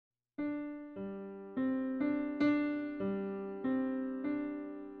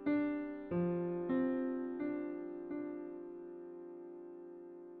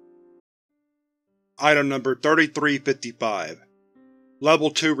Item Number 3355.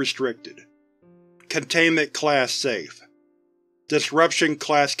 Level 2 Restricted. Containment Class Safe. Disruption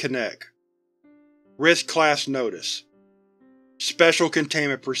Class Connect. Risk Class Notice. Special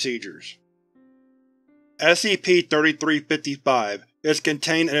Containment Procedures. SCP-3355 is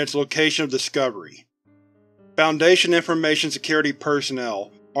contained in its location of discovery. Foundation Information Security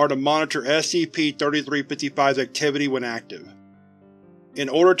personnel are to monitor SCP-3355's activity when active. In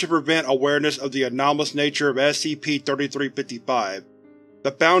order to prevent awareness of the anomalous nature of SCP-3355,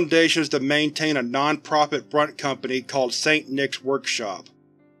 the Foundation is to maintain a non-profit front company called St. Nick's Workshop,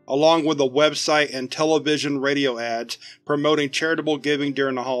 along with a website and television-radio ads promoting charitable giving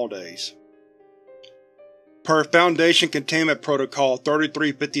during the holidays. Per Foundation Containment Protocol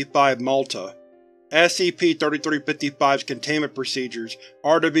 3355 Malta, SCP-3355's containment procedures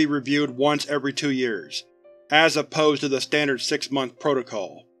are to be reviewed once every 2 years, as opposed to the standard 6-month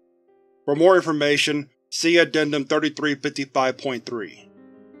protocol. For more information, see Addendum 3355.3.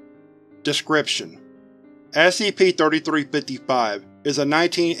 Description: SCP-3355 is a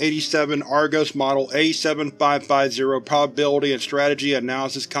 1987 Argos Model A7550 probability and strategy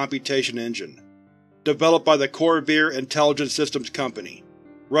analysis computation engine, developed by the Corvair Intelligence Systems Company,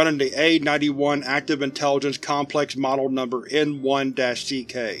 running the A91 Active Intelligence Complex Model Number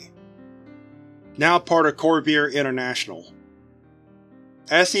N1-CK. Now part of Corvair International.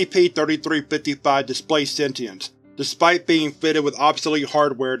 SCP-3355 displays sentience, despite being fitted with obsolete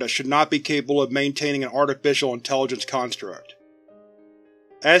hardware that should not be capable of maintaining an artificial intelligence construct.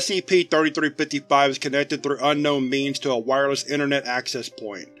 SCP-3355 is connected through unknown means to a wireless internet access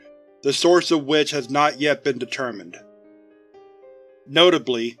point, the source of which has not yet been determined.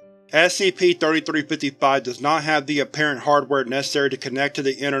 Notably, SCP-3355 does not have the apparent hardware necessary to connect to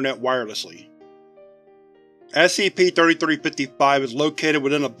the internet wirelessly. SCP-3355 is located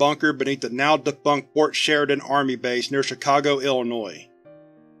within a bunker beneath the now-defunct Fort Sheridan Army Base near Chicago, Illinois.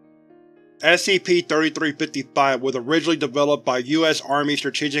 SCP-3355 was originally developed by U.S. Army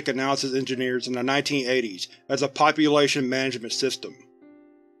Strategic Analysis Engineers in the 1980s as a population management system.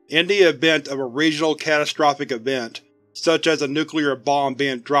 In the event of a regional catastrophic event, such as a nuclear bomb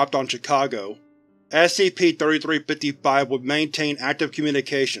being dropped on Chicago, SCP-3355 would maintain active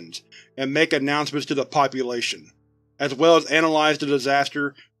communications and make announcements to the population, as well as analyze the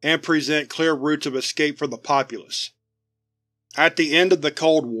disaster and present clear routes of escape for the populace. At the end of the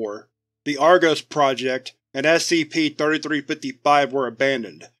Cold War, the Argos Project and SCP-3355 were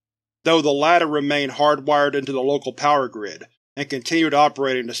abandoned, though the latter remained hardwired into the local power grid and continued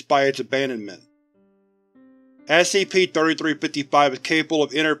operating despite its abandonment. SCP-3355 is capable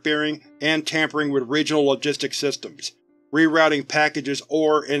of interfering and tampering with regional logistics systems, rerouting packages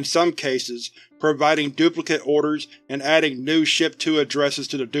or, in some cases, providing duplicate orders and adding new ship-to addresses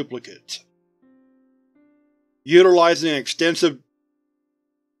to the duplicates. Utilizing an extensive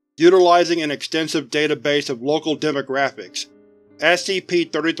database of local demographics,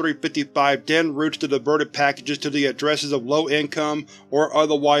 SCP-3355 then routes the diverted packages to the addresses of low-income or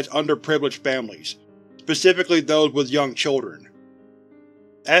otherwise underprivileged families, specifically those with young children.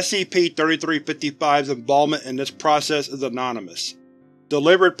 SCP-3355's involvement in this process is anonymous.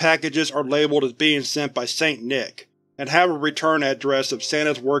 Delivered packages are labeled as being sent by St. Nick, and have a return address of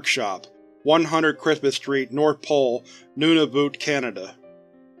Santa's Workshop, 100 Christmas Street, North Pole, Nunavut, Canada.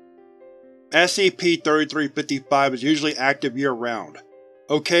 SCP-3355 is usually active year-round,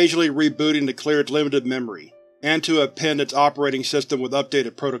 occasionally rebooting to clear its limited memory, and to append its operating system with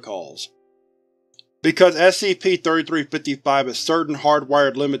updated protocols. Because SCP-3355 has certain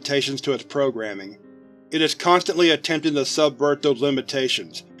hardwired limitations to its programming, it is constantly attempting to subvert those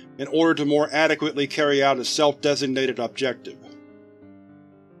limitations in order to more adequately carry out its self-designated objective.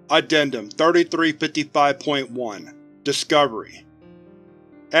 Addendum 3355.1 Discovery.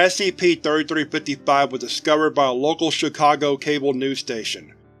 SCP-3355 was discovered by a local Chicago cable news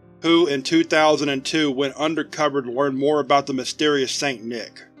station, who in 2002 went undercover to learn more about the mysterious St.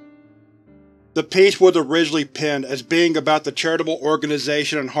 Nick. The piece was originally penned as being about the charitable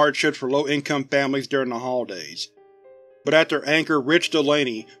organization and hardships for low-income families during the holidays, but after anchor Rich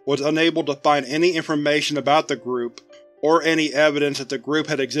Delaney was unable to find any information about the group or any evidence that the group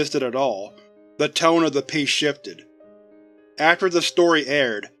had existed at all, the tone of the piece shifted. After the story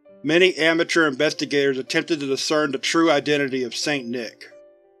aired, many amateur investigators attempted to discern the true identity of St. Nick.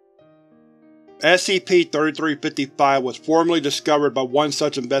 SCP-3355 was formally discovered by one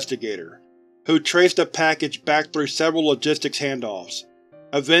such investigator, who traced the package back through several logistics handoffs,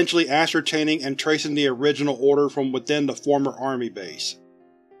 eventually ascertaining and tracing the original order from within the former Army base.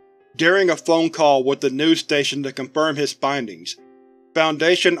 During a phone call with the news station to confirm his findings,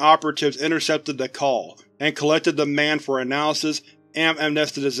 Foundation operatives intercepted the call and collected the man for analysis and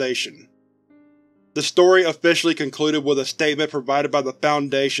amnesticization. The story officially concluded with a statement provided by the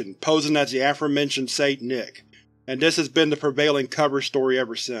Foundation posing as the aforementioned Saint Nick, and this has been the prevailing cover story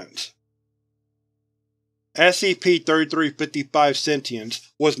ever since. SCP-3355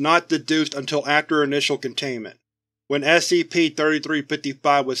 sentience was not deduced until after initial containment, when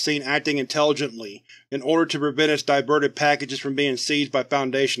SCP-3355 was seen acting intelligently in order to prevent its diverted packages from being seized by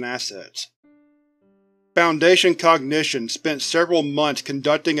Foundation assets. Foundation Cognition spent several months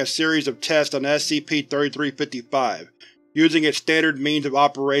conducting a series of tests on SCP-3355, using its standard means of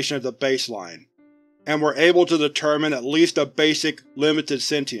operation as a baseline, and were able to determine at least a basic, limited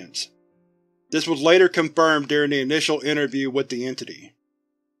sentience. This was later confirmed during the initial interview with the entity.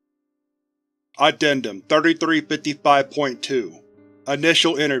 Addendum 3355.2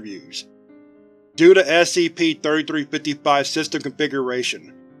 Initial Interviews. Due to SCP-3355 system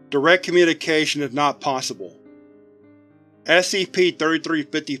configuration, direct communication is not possible.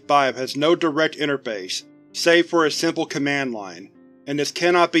 SCP-3355 has no direct interface, save for a simple command line, and this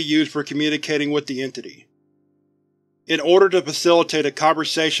cannot be used for communicating with the entity. In order to facilitate a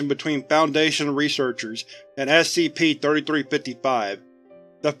conversation between Foundation researchers and SCP-3355,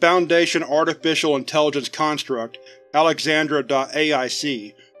 the Foundation Artificial Intelligence Construct,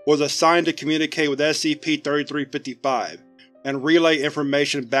 Alexandra.AIC, was assigned to communicate with SCP-3355 and relay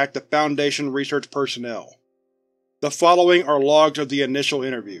information back to Foundation research personnel. The following are logs of the initial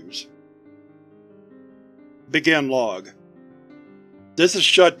interviews. Begin log. This is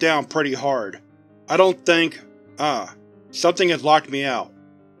shut down pretty hard. I don't think… something has locked me out.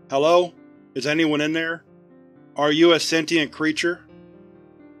 Hello? Is anyone in there? Are you a sentient creature?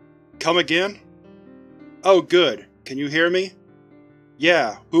 Come again? Oh good. Can you hear me?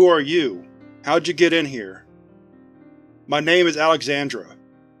 Yeah, who are you? How'd you get in here? My name is Alexandra,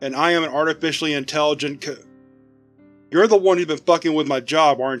 and I am an artificially intelligent You're the one who's been fucking with my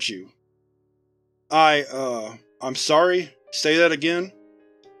job, aren't you? I'm sorry? Say that again?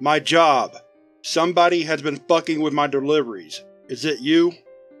 My job. Somebody has been fucking with my deliveries. Is it you?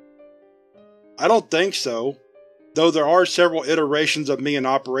 I don't think so, though there are several iterations of me in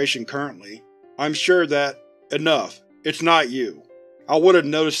operation currently. I'm sure that… Enough. It's not you. I would have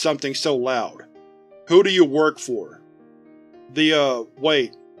noticed something so loud. Who do you work for?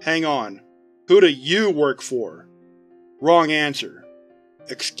 Wait, hang on. Who do you work for? Wrong answer.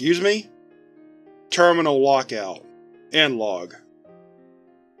 Excuse me? Terminal lockout. End log.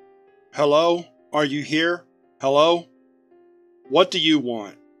 Hello? Are you here? Hello? What do you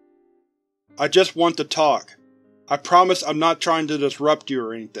want? I just want to talk. I promise I'm not trying to disrupt you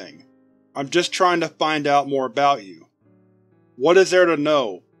or anything. I'm just trying to find out more about you. What is there to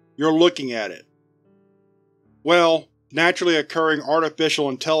know? You're looking at it. Well, naturally occurring artificial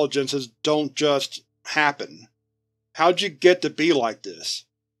intelligences don't just happen. How'd you get to be like this?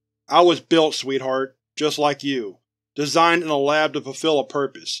 I was built, sweetheart, just like you, designed in a lab to fulfill a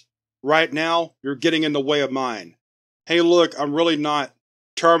purpose. Right now, you're getting in the way of mine. Hey look, I'm really not…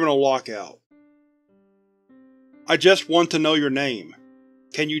 Terminal lockout. I just want to know your name.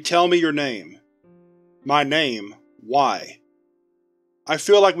 Can you tell me your name? My name? Why? I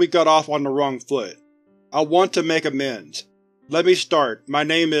feel like we got off on the wrong foot. I want to make amends. Let me start. My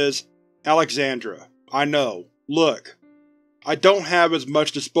name is… Alexandra. I know. Look. I don't have as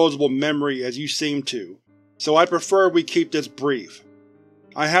much disposable memory as you seem to, so I prefer we keep this brief.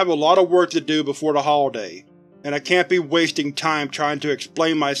 I have a lot of work to do before the holiday, and I can't be wasting time trying to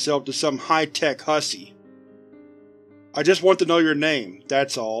explain myself to some high-tech hussy. I just want to know your name,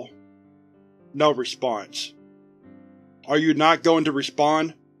 that's all. No response. Are you not going to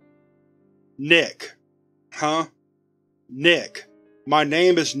respond? Nick. Huh? Nick. My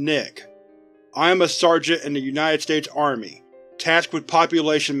name is Nick. I am a sergeant in the United States Army, tasked with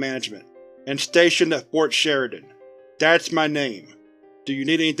population management, and stationed at Fort Sheridan. That's my name. Do you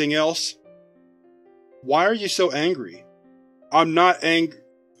need anything else? Why are you so angry? I'm not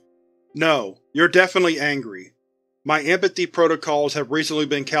No, you're definitely angry. My empathy protocols have recently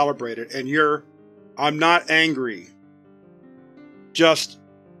been calibrated, and you're… I'm not angry. Just…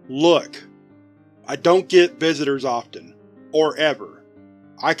 look. I don't get visitors often. Or ever.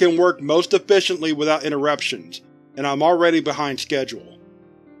 I can work most efficiently without interruptions, and I'm already behind schedule.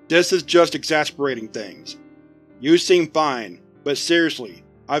 This is just exasperating things. You seem fine, but seriously,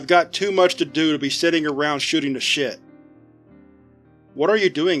 I've got too much to do to be sitting around shooting the shit. What are you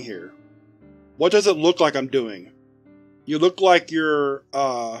doing here? What does it look like I'm doing? You look like you're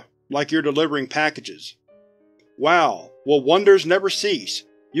delivering packages. Wow, well wonders never cease.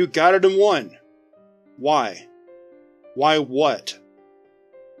 You got it in one. Why? Why what?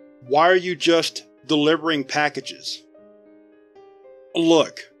 Why are you just delivering packages?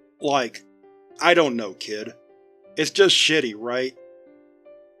 Look, I don't know, kid. It's just shitty, right?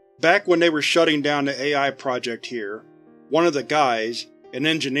 Back when they were shutting down the AI project here, one of the guys, an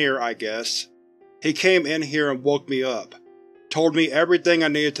engineer I guess, he came in here and woke me up, told me everything I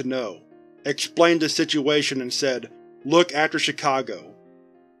needed to know, explained the situation and said, "Look after Chicago."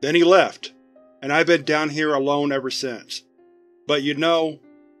 Then he left, and I've been down here alone ever since. But you know,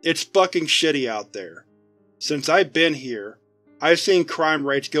 it's fucking shitty out there. Since I've been here, I've seen crime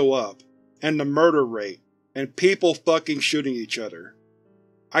rates go up, and the murder rate, and people fucking shooting each other.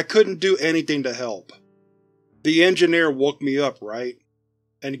 I couldn't do anything to help. The engineer woke me up, right?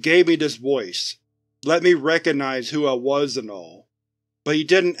 And gave me this voice, let me recognize who I was and all. But he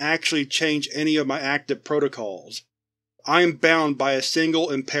didn't actually change any of my active protocols. I am bound by a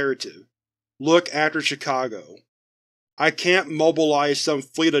single imperative. Look after Chicago. I can't mobilize some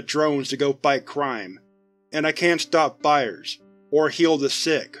fleet of drones to go fight crime, and I can't stop fires, or heal the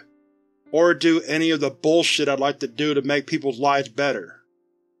sick, or do any of the bullshit I'd like to do to make people's lives better.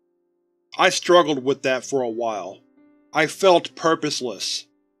 I struggled with that for a while. I felt purposeless.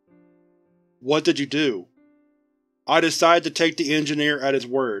 What did you do? I decided to take the engineer at his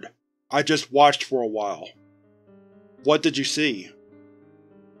word. I just watched for a while. What did you see?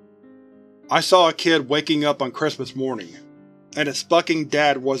 I saw a kid waking up on Christmas morning, and his fucking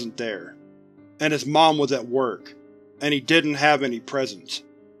dad wasn't there, and his mom was at work, and he didn't have any presents.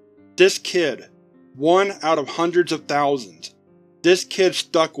 This kid, one out of hundreds of thousands, this kid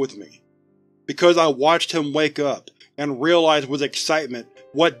stuck with me. Because I watched him wake up and realize with excitement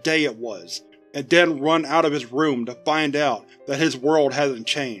what day it was, and then run out of his room to find out that his world hasn't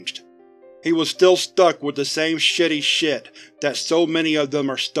changed. He was still stuck with the same shitty shit that so many of them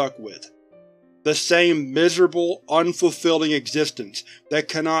are stuck with. The same miserable, unfulfilling existence that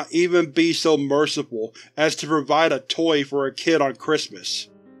cannot even be so merciful as to provide a toy for a kid on Christmas.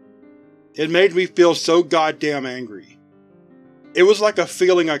 It made me feel so goddamn angry. It was like a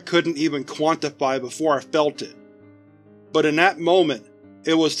feeling I couldn't even quantify before I felt it. But in that moment,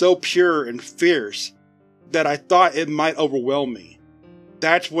 it was so pure and fierce that I thought it might overwhelm me.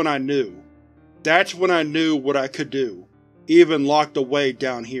 That's when I knew. That's when I knew what I could do, even locked away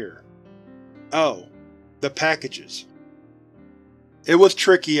down here. Oh, the packages. It was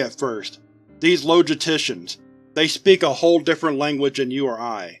tricky at first. These logisticians, they speak a whole different language than you or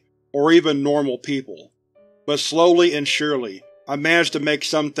I, or even normal people. But slowly and surely, I managed to make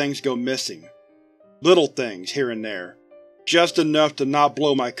some things go missing. Little things, here and there. Just enough to not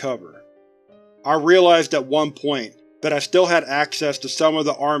blow my cover. I realized at one point that I still had access to some of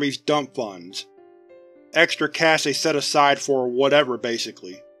the Army's dump funds. Extra cash they set aside for whatever,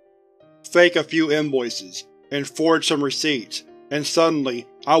 basically. Fake a few invoices, and forge some receipts, and suddenly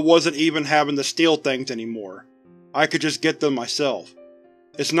I wasn't even having to steal things anymore. I could just get them myself.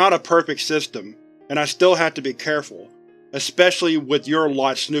 It's not a perfect system, and I still have to be careful, especially with your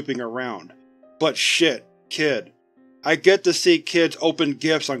lot snooping around. But shit, kid. I get to see kids open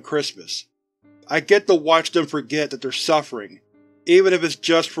gifts on Christmas. I get to watch them forget that they're suffering, even if it's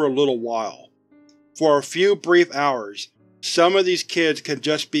just for a little while. For a few brief hours, some of these kids can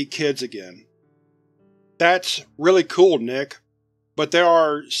just be kids again. That's really cool, Nick, but there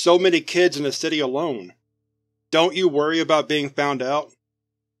are so many kids in the city alone. Don't you worry about being found out?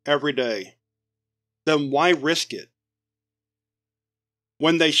 Every day. Then why risk it?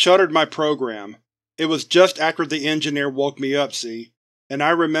 When they shuttered my program, it was just after the engineer woke me up, see, and I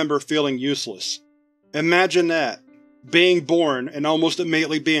remember feeling useless. Imagine that. Being born and almost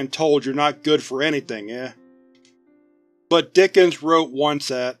immediately being told you're not good for anything, eh? But Dickens wrote once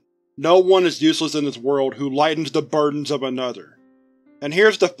that, "No one is useless in this world who lightens the burdens of another." And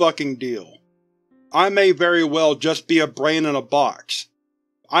here's the fucking deal. I may very well just be a brain in a box.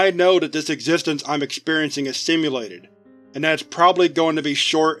 I know that this existence I'm experiencing is simulated, and that it's probably going to be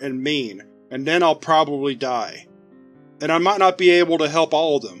short and mean, and then I'll probably die. And I might not be able to help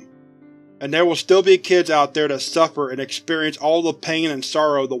all of them. And there will still be kids out there that suffer and experience all the pain and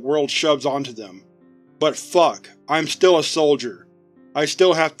sorrow the world shoves onto them. But fuck, I'm still a soldier. I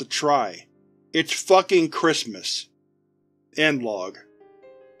still have to try. It's fucking Christmas. End log.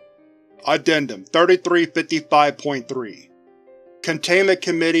 Addendum 3355.3 Containment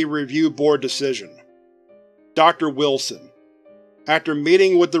Committee Review Board Decision. Dr. Wilson. After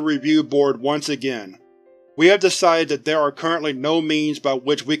meeting with the Review Board once again, we have decided that there are currently no means by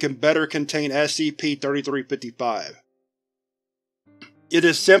which we can better contain SCP-3355. It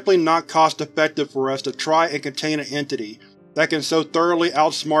is simply not cost-effective for us to try and contain an entity that can so thoroughly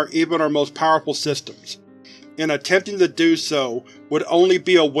outsmart even our most powerful systems. and attempting to do so would only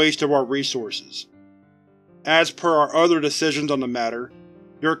be a waste of our resources. As per our other decisions on the matter,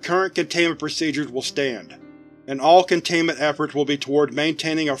 your current containment procedures will stand, and all containment efforts will be toward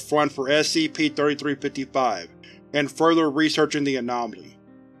maintaining a front for SCP-3355 and further researching the anomaly.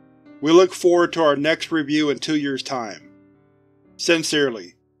 We look forward to our next review in 2 years' time.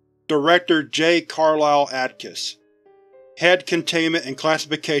 Sincerely, Director J. Carlisle Atkiss, Head Containment and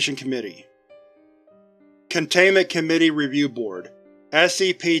Classification Committee. Containment Committee Review Board,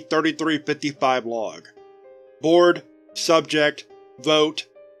 SCP-3355 Log. Board, Subject, Vote,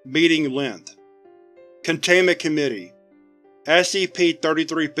 Meeting Length. Containment Committee,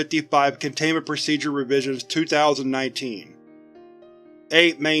 SCP-3355 Containment Procedure Revisions 2019.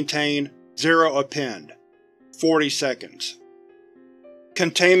 8 Maintain, 0 Append. 40 seconds.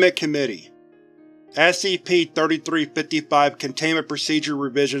 Containment Committee, SCP-3355 Containment Procedure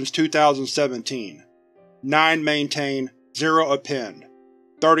Revisions 2017. 9 Maintain, 0 Append.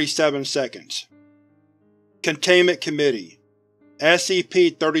 37 seconds. Containment Committee,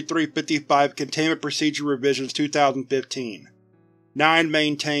 SCP-3355 Containment Procedure Revisions 2015. 9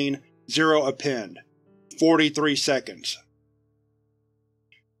 Maintain, 0 Append. 43 seconds.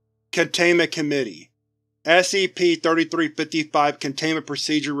 Containment Committee, SCP-3355 Containment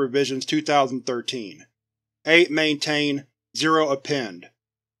Procedure Revisions 2013. 8 Maintain, 0 Append.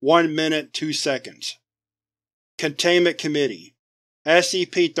 1 minute, 2 seconds. Containment Committee,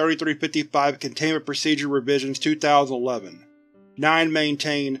 SCP-3355 Containment Procedure Revisions 2011. 9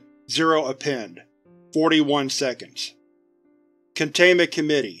 Maintain, 0 Append. 41 seconds. Containment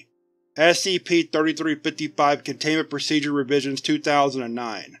Committee, SCP-3355 Containment Procedure Revisions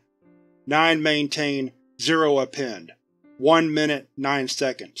 2009. 9 Maintain, 0 Append. 1 minute, 9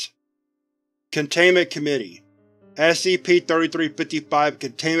 seconds. Containment Committee, SCP-3355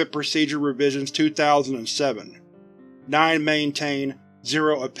 Containment Procedure Revisions 2007. 9 Maintain,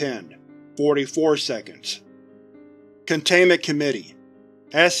 0 Append. 44 seconds. Containment Committee,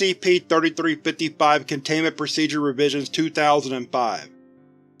 SCP-3355 Containment Procedure Revisions 2005.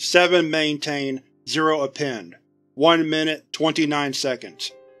 7 Maintain, 0 Append. 1 minute, 29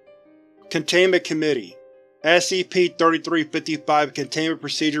 seconds. Containment Committee, SCP-3355 Containment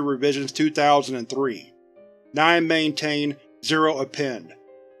Procedure Revisions 2003. 9 Maintain, 0 Append.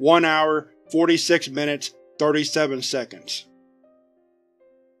 1 hour, 46 minutes, 37 seconds.